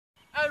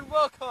and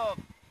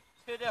welcome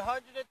to the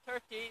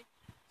 130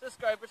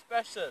 subscriber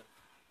special.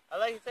 I'd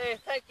like to say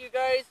thank you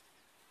guys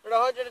for the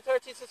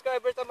 130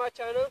 subscribers on my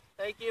channel.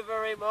 Thank you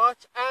very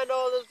much, and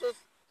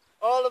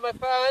all of my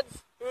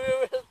fans who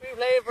has been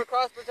playing for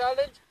Crossbar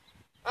Challenge.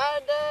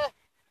 And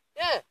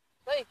yeah,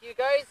 thank you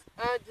guys.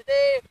 And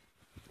today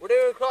we're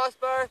doing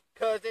crossbar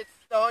because it's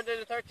the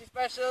 130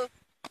 special.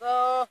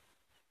 So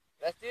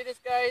let's do this,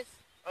 guys.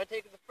 I'm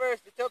taking the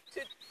first. It took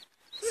three.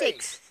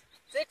 Six.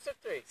 6 or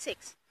 3?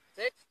 6.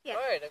 6? Yeah.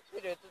 Alright,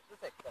 we do it to the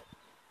 6 then.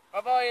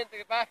 Our boy into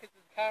the back into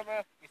the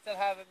camera. We still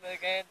have him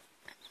again.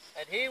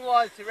 And he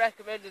wants to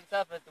recommend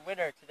himself as the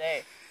winner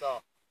today.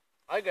 So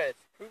I'm going to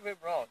prove him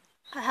wrong.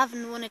 I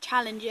haven't won a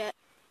challenge yet.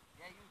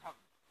 Yeah, you haven't.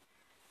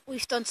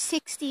 We've done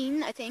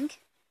 16, I think.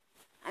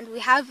 And we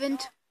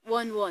haven't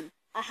won one.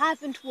 I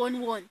haven't won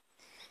one.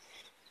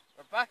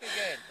 We're back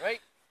again,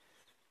 right?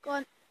 Go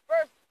on.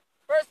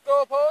 First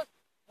goal post,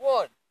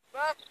 1.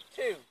 Back,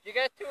 2. You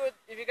get 2.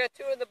 If you get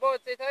 2 in the boat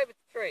at the same time, it's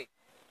 3.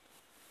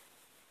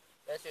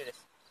 Let's do this.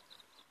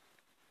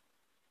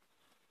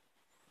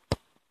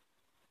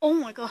 Oh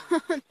my god.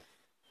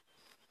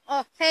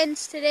 Oh,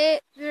 fence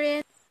today. We're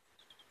in.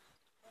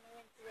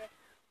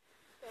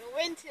 Gonna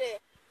win today.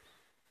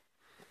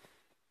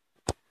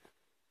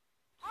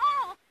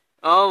 Oh!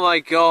 Oh my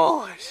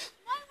gosh.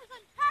 Mine was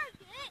on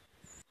target.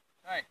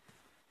 Right.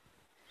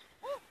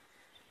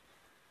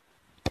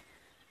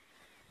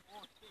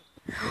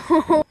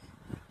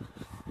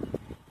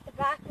 The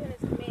back one is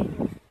the main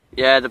one.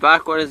 Yeah, the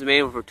back one is the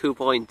main one for 2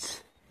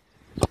 points.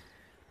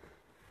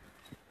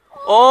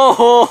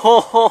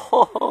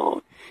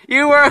 Oh,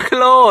 you were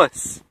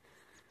close.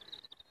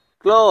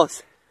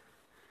 Close.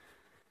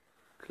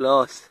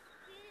 Close.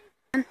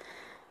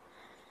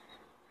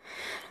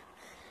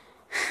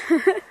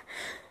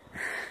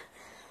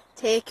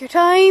 Take your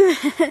time.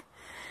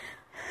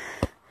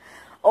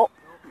 Oh.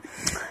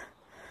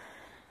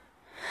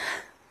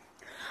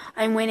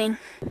 I'm winning.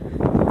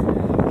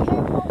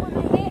 Careful when I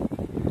hit.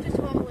 Just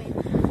want to win.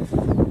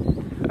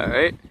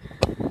 Alright.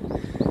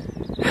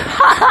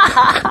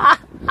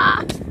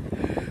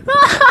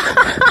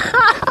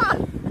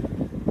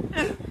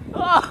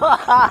 Well,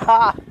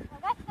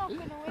 that's not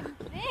going to win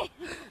today.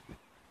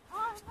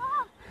 Oh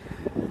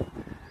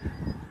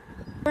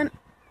no.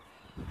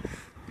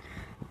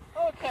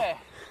 Okay.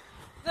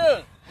 Still,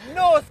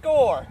 no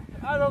score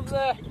out of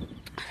the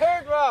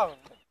 3rd round.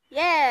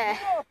 Yeah.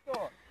 No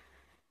score.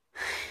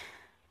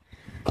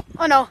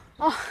 Oh no.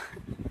 Oh.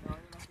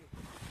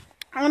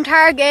 I'm on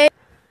target.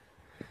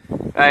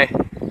 Right.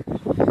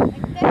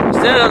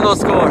 Still no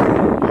score.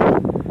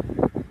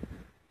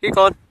 Keep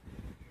going.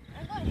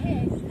 I'm going to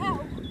hit. Ow.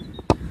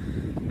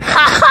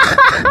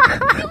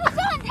 It was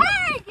on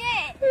target.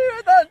 You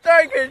were on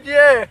target,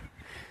 yeah.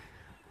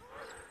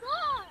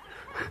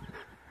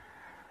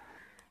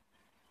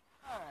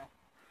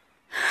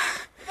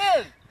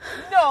 Still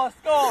no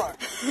score.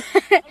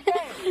 Okay.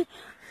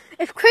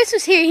 If Chris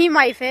was here, he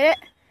might fit it.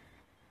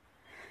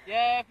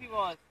 Yeah, if he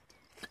was.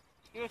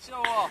 He would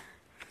show off.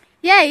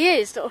 Yeah, he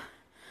is though.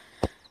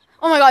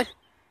 Oh my god.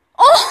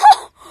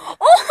 Oh!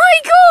 Oh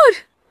my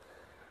god!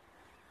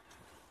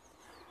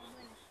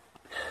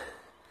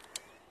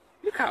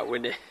 You can't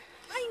win it.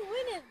 I'm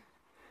winning.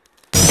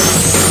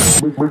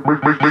 Make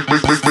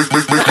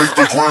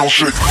the ground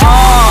shake.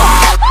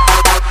 Oh!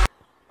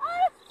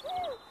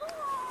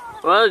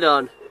 Well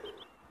done.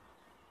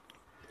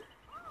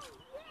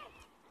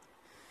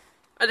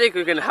 I think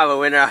we're gonna have a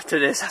winner after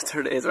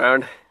today's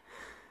round.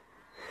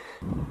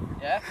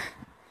 Yeah?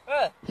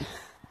 Well, the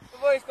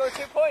boys got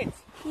 2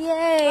 points.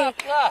 Yay!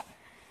 Clap.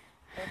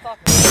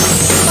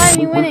 Why are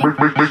we winning? Make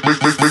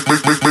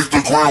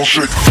the ground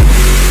shake.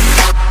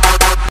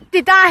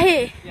 Did that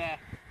hit? Yeah.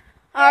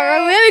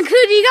 Alright, well,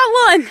 including you got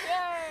one.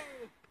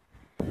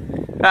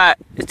 Yay! Right,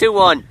 it's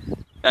 2-1.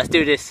 Let's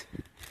do this.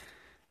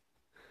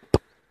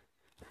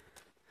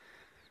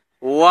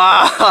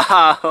 Wow!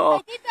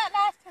 I did that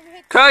last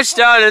time. Crouch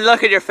down and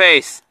look at your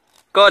face.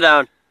 Go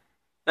down.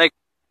 Like.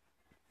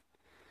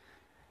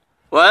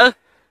 Well?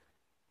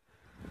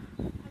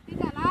 I did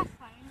that last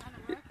time and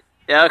it worked.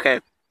 Yeah, okay.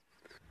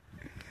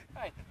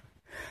 Right.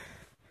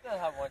 Still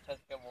have one chance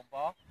to get one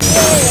ball.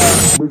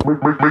 Make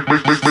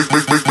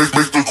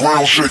the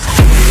ground shake.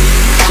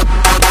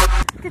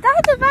 Did that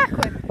hit the back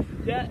one?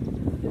 Yeah.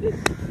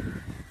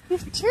 You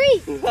have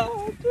 3.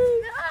 No.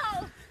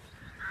 No!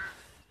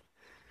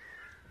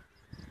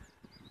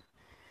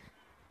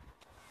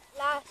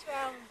 Last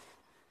round.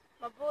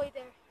 My boy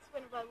there is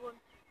winning by 1.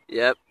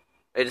 Yep.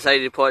 I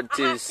decided to put I have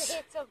to his.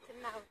 hit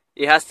something now.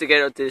 He has to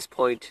get up to this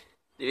point.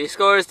 If he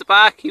scores the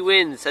back, he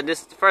wins. And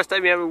this is the first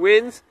time he ever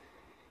wins.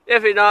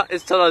 If he not,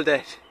 it's tunnel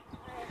debt.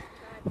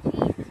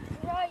 Jesus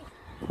Christ.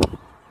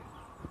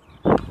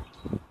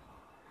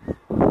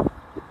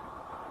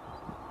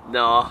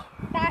 No.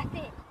 That's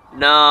it.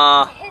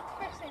 No. I hit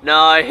the first one. No,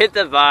 I hit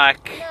the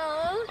back.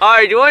 No.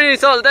 Alright, do you want to do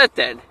tunnel debt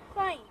then?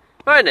 Fine.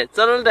 Fine then,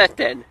 tunnel debt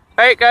then.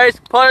 Alright guys,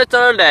 put it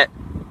tunnel debt.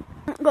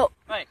 Go.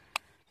 Right.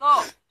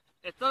 So,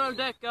 it's tunnel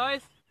debt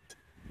guys.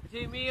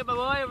 See me and my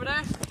boy over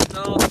there?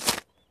 So,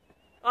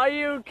 Are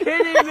you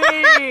kidding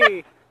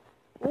me?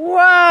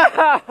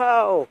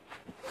 Wow!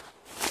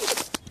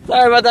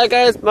 Sorry about that,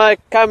 guys. My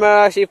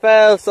camera actually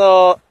fell,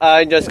 so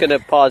I'm just gonna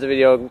pause the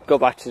video and go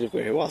back to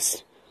where it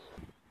was.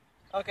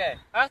 Okay,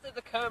 after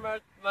the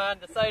cameraman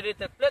decided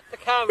to flip the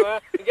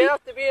camera and get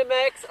off the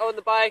BMX on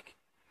the bike,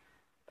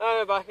 and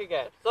we're back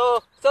again.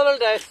 So, settle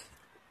this.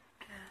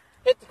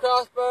 Hit the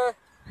crossbar.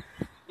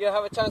 You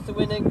have a chance of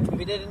winning. If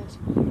you didn't,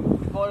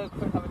 you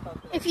could have a chance of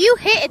winning. If you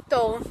hit it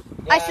though,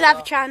 Yeah, I still have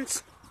a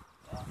chance.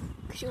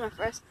 Because you went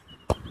first.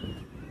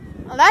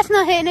 Well, that's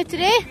not hitting it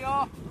today.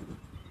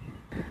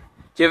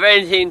 Do you have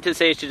anything to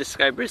say to the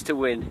subscribers to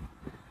win?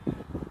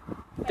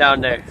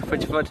 Down there.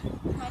 Put your foot.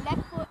 My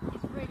left foot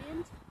is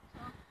brilliant.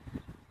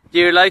 Do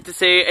you like to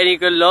say any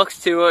good luck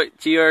to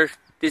your?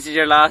 This is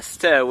your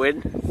last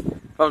win,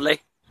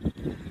 probably.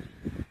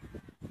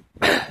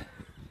 Alright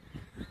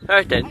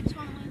I then. just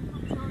want to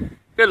win control.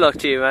 Good luck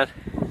to you, man.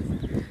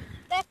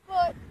 Left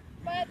foot,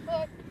 right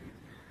foot,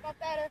 got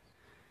better.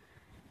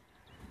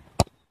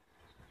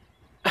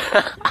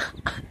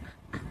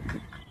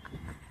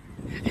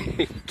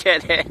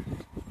 Get it.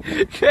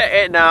 Get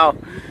it now.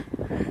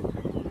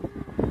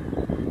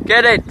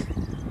 Get it.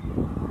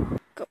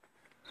 Go.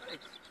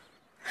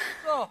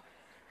 So,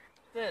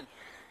 then,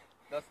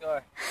 let's go.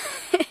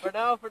 For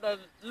now, for the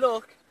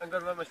look, I'm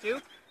going to wear my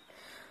shoe.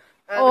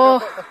 And I'm going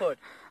to put the hood.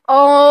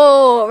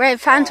 Oh, Red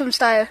Phantom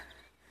style.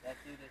 Let's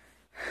do this.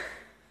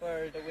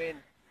 For the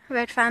win.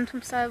 Red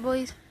Phantom style,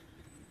 boys.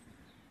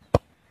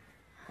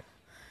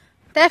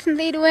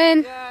 Definitely the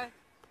win. Yeah.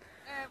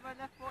 My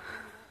left foot.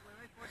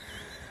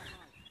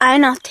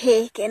 I'm not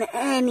taking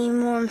any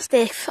more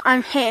mistakes.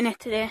 I'm hitting it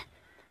today.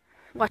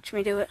 Watch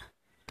me do it.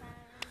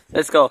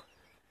 Let's go.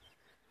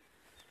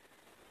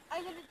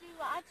 I'm going to do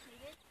what I actually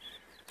did.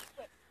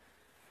 Wait.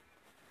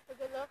 For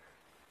good luck.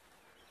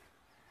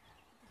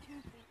 The 2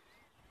 feet.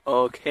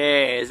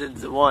 Okay,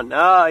 it's the one.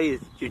 Ah, you're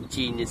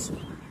genius.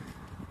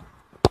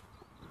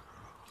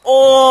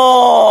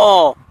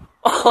 Oh!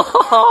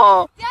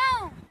 Down!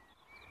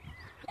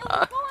 It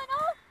was going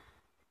up.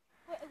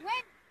 But it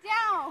went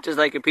down. Just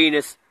like a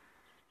penis.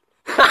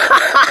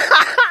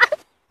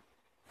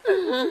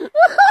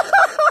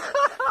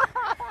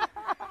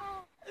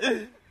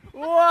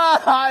 Wow,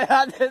 I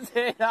had to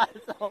say that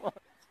so much.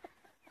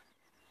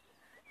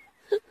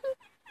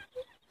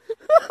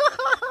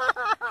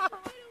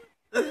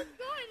 Going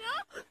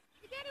up.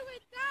 And then it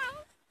went down.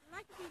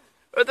 Like a penis.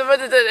 What the fuck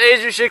is that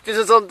age restricted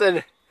or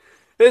something?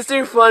 It's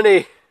too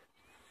funny.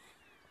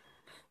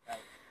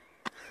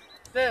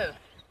 Still,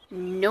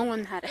 No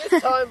one had this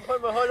it. time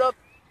put my hood up.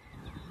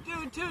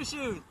 Doing 2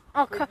 shoes.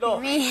 Oh, With copy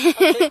luck. me. I'm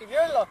taking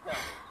your luck now.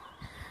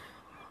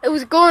 It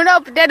was going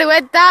up and then it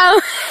went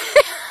down.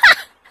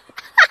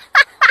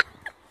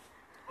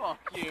 Fuck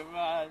you,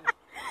 man.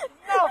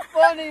 It's not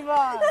funny,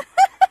 man.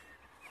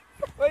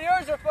 Well,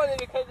 yours are funny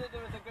because it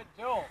was a good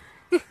joke.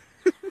 It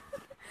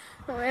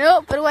went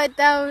up and it went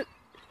down.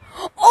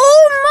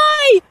 Oh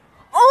my!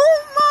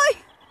 Oh my!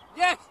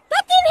 Yes!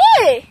 That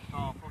didn't hit!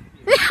 Oh, fuck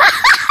you.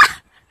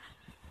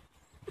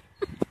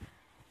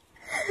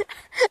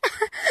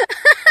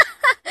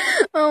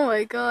 Oh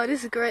my god, this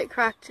is a great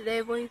crack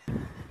today, boys.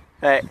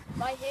 Hey.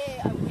 If I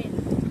hit, I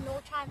win. No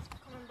chance of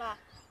coming back.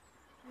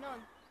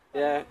 None.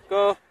 Yeah,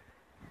 go.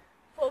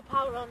 Full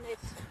power on this.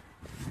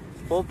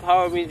 Full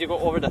power means you go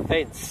over the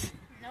fence.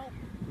 No.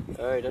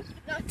 Alright then.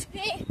 Not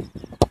today.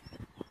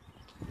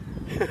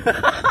 This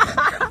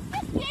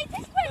way it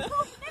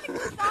goes and then it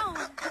goes down.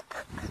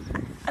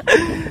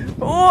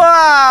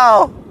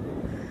 Wow!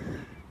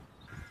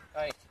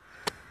 Right.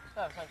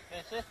 Time to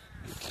finish it.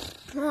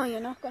 No,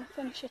 you're not going to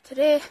finish it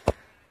today.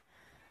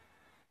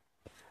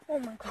 Oh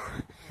my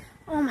god.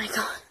 Oh my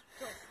god.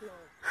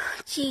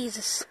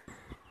 Jesus.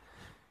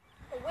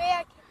 The way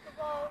I kicked the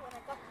ball when I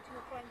got to 2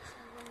 points,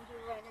 I'm going to do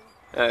right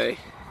now. Alright.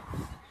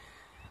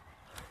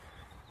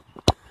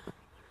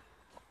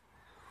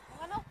 I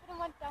went up and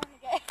went down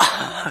again.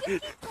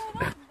 Just keep going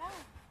up and down.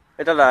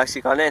 I don't know,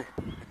 actually gone in.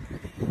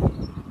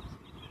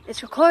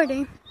 It's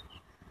recording.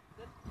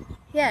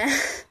 Yeah.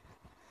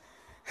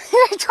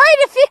 You're trying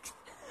to fix.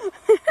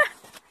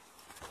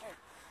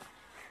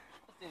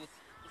 Is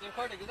it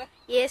recording, is it?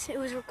 Yes, it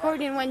was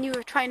recording when you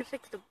were trying to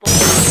fix the ball.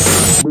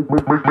 Make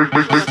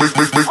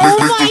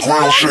the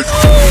ground shake.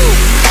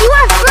 You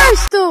are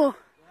first though.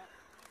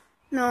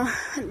 No,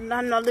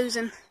 I'm not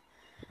losing.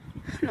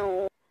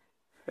 No.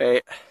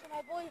 Right. So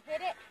my boy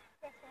hit it.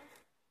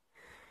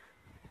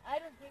 I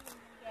don't think I'm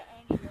gonna get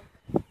any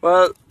luck.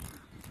 Well,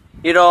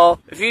 you know,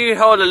 if you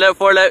hold a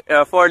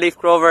 4-leaf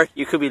clover,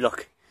 you could be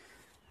lucky.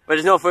 But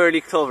there's no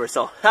 4-leaf clover,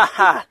 so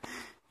haha.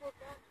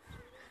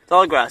 It's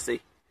all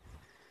grassy.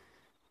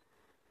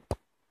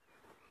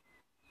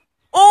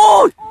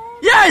 Oh!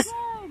 Yes!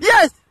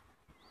 Yes!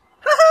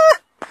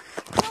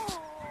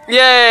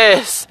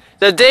 Yes!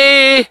 The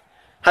day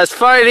has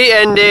finally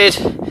ended.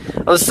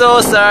 I'm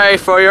so sorry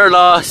for your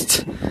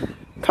loss.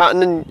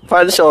 Patting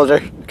the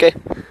shoulder, okay?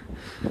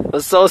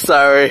 I'm so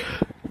sorry.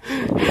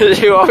 Do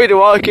you want me to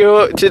walk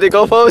you to the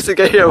goalpost to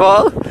get your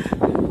ball?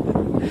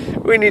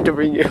 We need to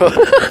bring you.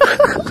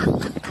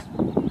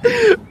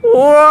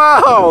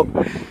 Wow!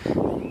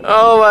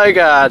 Oh my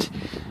god.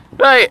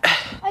 Right.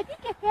 I did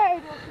get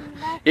better though from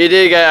the last You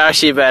did get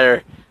actually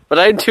better. But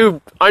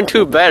I'm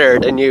too better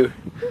than you.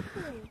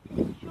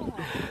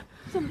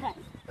 sometimes.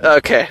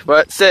 Okay,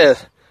 but still.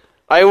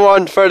 I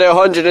won for the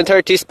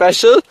 130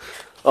 special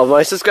of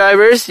my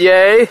subscribers,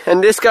 yay.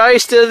 And this guy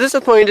is still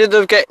disappointed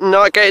of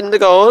not getting the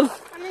goal.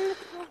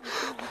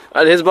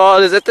 And his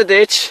ball is at the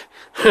ditch.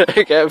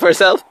 Get it for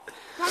herself.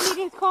 Can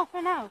we do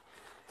coffee now?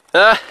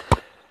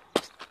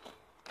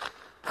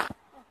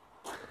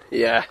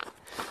 Yeah.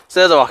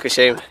 Still a walk of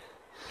shame.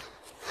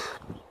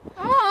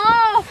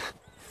 Oh!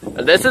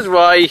 And this is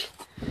why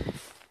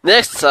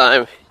next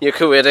time you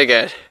can win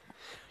again.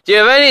 Do you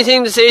have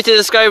anything to say to the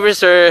subscribers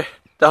for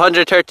the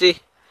 130?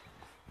 Just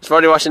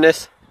probably watching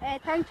this.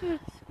 Thank you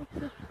for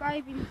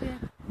subscribing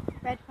to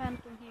Red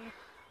Phantom here.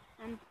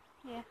 And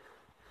yeah.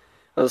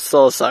 I'm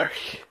so sorry.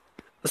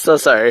 I'm so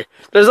sorry.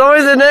 There's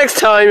always the next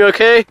time,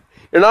 okay?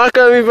 You're not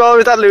going to be involved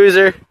with that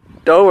loser.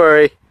 Don't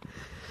worry.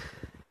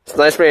 It's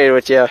nice playing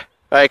with you.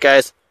 Alright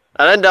guys,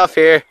 I'll end off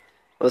here.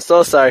 I'm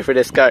so sorry for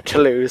this guy to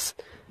lose.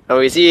 And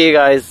we see you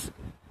guys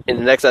in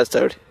the next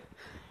episode.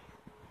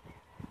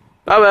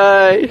 Bye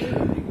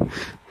bye.